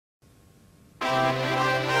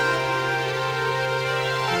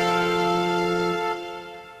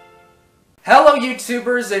Hello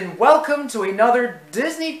YouTubers and welcome to another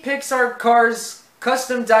Disney Pixar Cars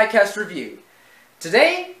custom diecast review.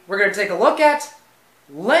 Today we're going to take a look at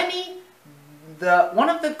Lenny, one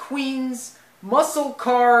of the Queen's muscle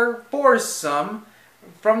car foursome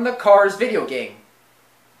from the Cars video game.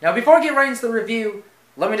 Now before I get right into the review,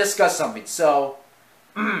 let me discuss something. So,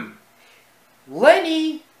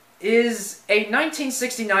 Lenny is a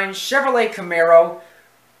 1969 Chevrolet Camaro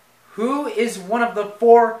who is one of the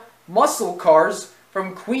four muscle cars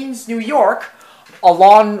from Queens, New York,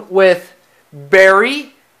 along with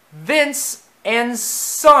Barry, Vince, and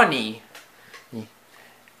Sonny.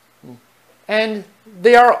 And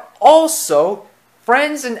they are also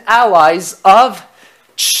friends and allies of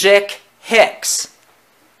Chick Hicks.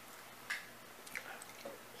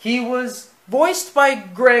 He was voiced by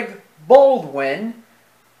Greg Baldwin,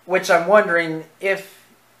 which I'm wondering if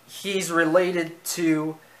he's related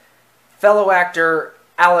to fellow actor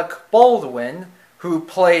Alec Baldwin, who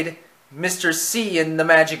played Mr. C in The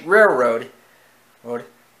Magic Railroad.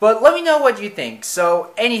 But let me know what you think.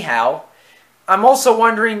 So anyhow, I'm also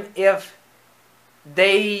wondering if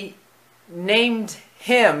they named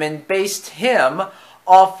him and based him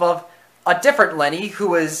off of a different Lenny,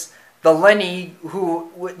 who is the Lenny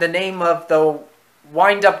who, the name of the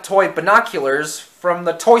wind-up toy binoculars from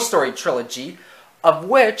the Toy Story trilogy, of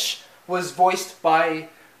which was voiced by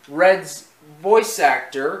Red's voice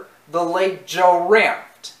actor, the late Joe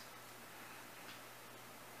Ranft.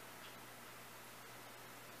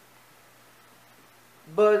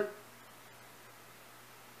 But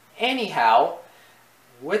anyhow,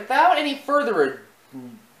 without any further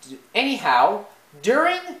ado,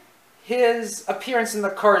 during his appearance in the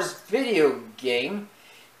Cars video game,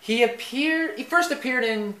 he first appeared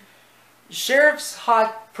in Sheriff's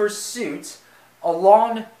Hot Pursuit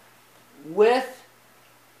along with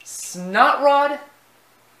Snot Rod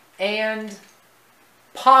and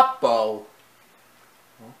Popo.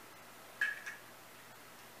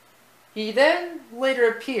 He then later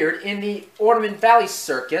appeared in the Ornament Valley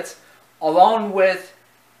circuit along with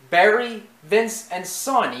Barry, Vince, and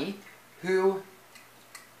Sonny, who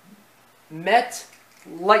met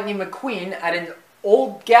Lightning McQueen at an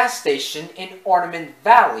old gas station in Ornament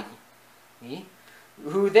Valley,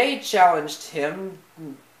 who they challenged him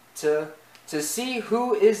to see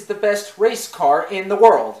who is the best race car in the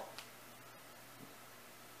world.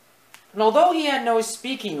 And although he had no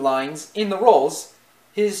speaking lines in the roles,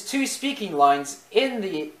 his two speaking lines in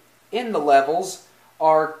the levels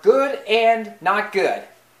are good and not good.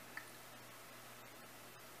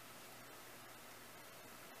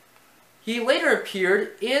 He later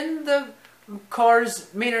appeared in the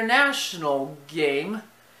Cars International game,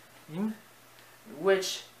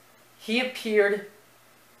 which he appeared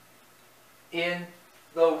in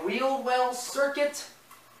the Wheelwell Circuit,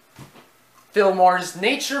 Fillmore's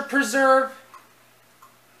Nature Preserve,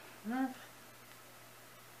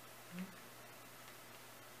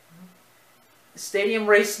 Stadium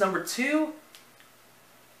Race number 2,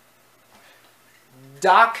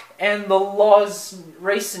 Doc and the Laws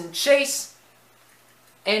Race and Chase,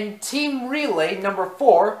 and Team Relay number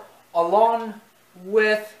 4, along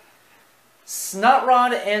with Snot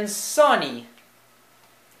Rod and Sonny.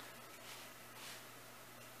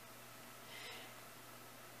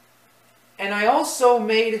 And I also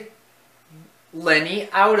made Lenny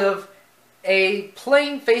out of a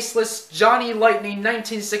plain faceless Johnny Lightning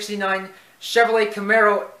 1969 Chevrolet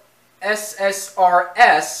Camaro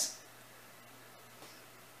SSRS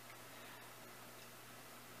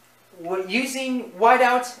using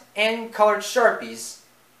whiteout and colored Sharpies.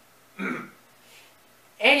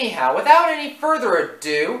 Anyhow, without any further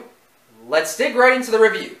ado, let's dig right into the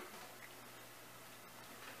review.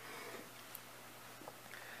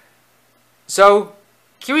 So,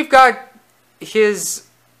 here we've got his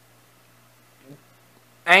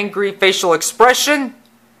angry facial expression,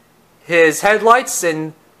 his headlights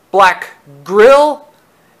and black grille,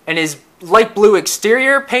 and his light blue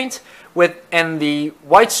exterior paint and the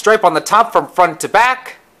white stripe on the top from front to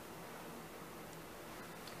back.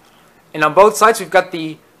 And on both sides we've got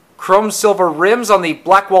the chrome silver rims on the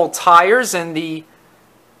Blackwall tires and the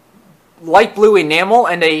light blue enamel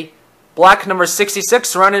and a black number 66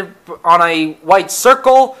 surrounded on a white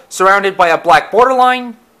circle surrounded by a black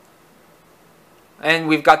borderline. And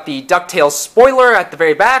we've got the ducktail spoiler at the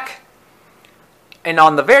very back. And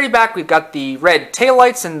on the very back we've got the red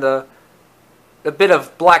taillights and a bit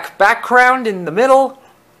of black background in the middle.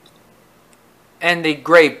 And the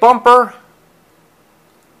gray bumper.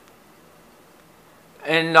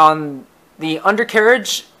 And on the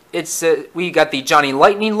undercarriage we got the Johnny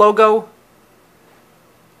Lightning logo.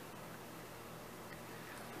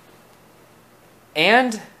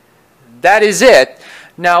 And that is it.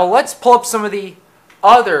 Now let's pull up some of the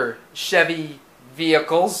other Chevy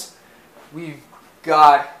vehicles. We've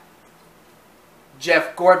got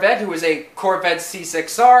Jeff Corvette, who is a Corvette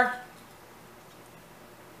C6R.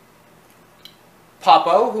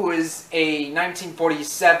 Papo, who is a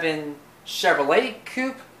 1947 Chevrolet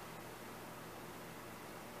Coupe.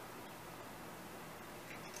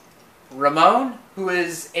 Ramon, who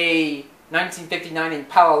is a 1959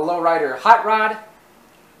 Impala Lowrider Hot Rod.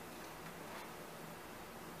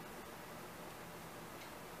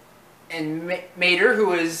 And Mater,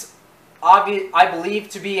 who is, I believe,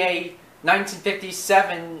 to be a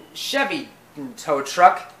 1957 Chevy tow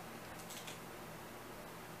truck.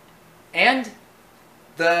 And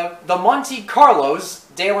the Monte Carlos,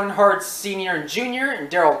 Dale Earnhardt Sr. and Jr. and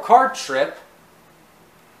Daryl Carr trip.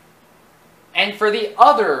 And for the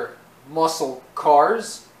other muscle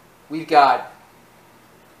cars, we've got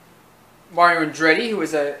Mario Andretti, who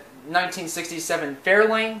is a 1967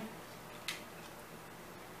 Fairlane.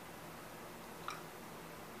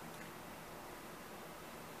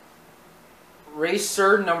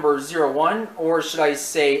 Racer number 01, or should I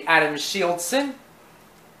say Adam Shieldson.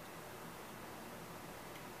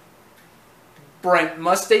 Brent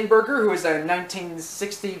Mustangberger, who is a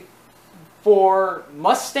 1964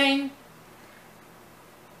 Mustang.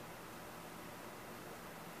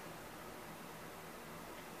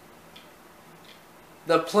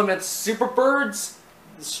 The Plymouth Superbirds,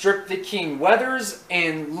 Strip the King Weathers,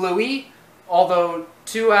 and Louis, although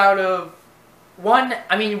one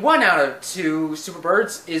out of two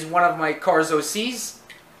Superbirds is one of my Cars OCs.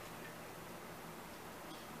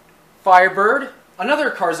 Firebird, another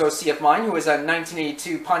Cars OC of mine, who is a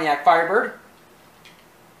 1982 Pontiac Firebird.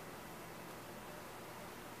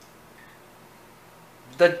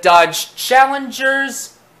 The Dodge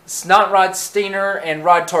Challengers, Snot Rod Stainer and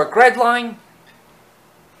Rod Torque Redline.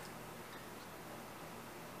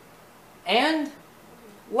 And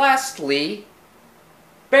lastly,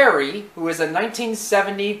 Barry, who is a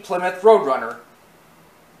 1970 Plymouth Roadrunner.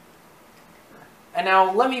 And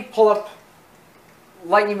now let me pull up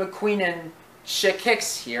Lightning McQueen and Chick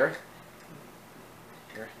Hicks here.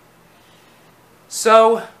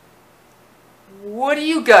 So, what do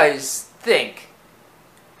you guys think?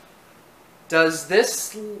 Does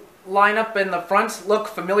this lineup in the front look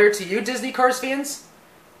familiar to you, Disney Cars fans?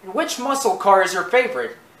 Which muscle car is your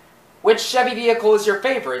favorite? Which Chevy vehicle is your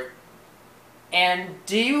favorite? And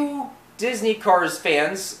do you, Disney Cars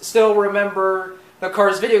fans, still remember the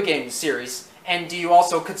Carsvideogame series? And do you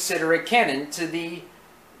also consider it canon to the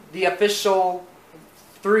official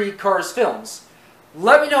 3 Cars films?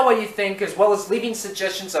 Let me know what you think, as well as leaving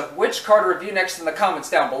suggestions of which car to review next in the comments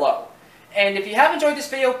down below. And if you have enjoyed this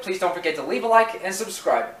video, please don't forget to leave a like and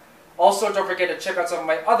subscribe. Also, don't forget to check out some of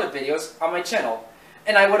my other videos on my channel.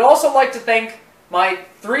 And I would also like to thank my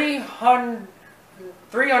 300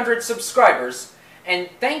 subscribers, and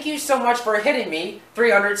thank you so much for hitting me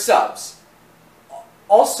 300 subs.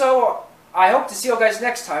 Also, I hope to see you guys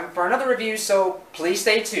next time for another review, so please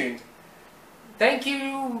stay tuned. Thank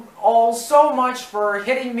you all so much for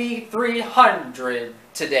hitting me 300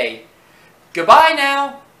 today.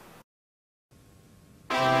 Goodbye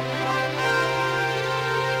now!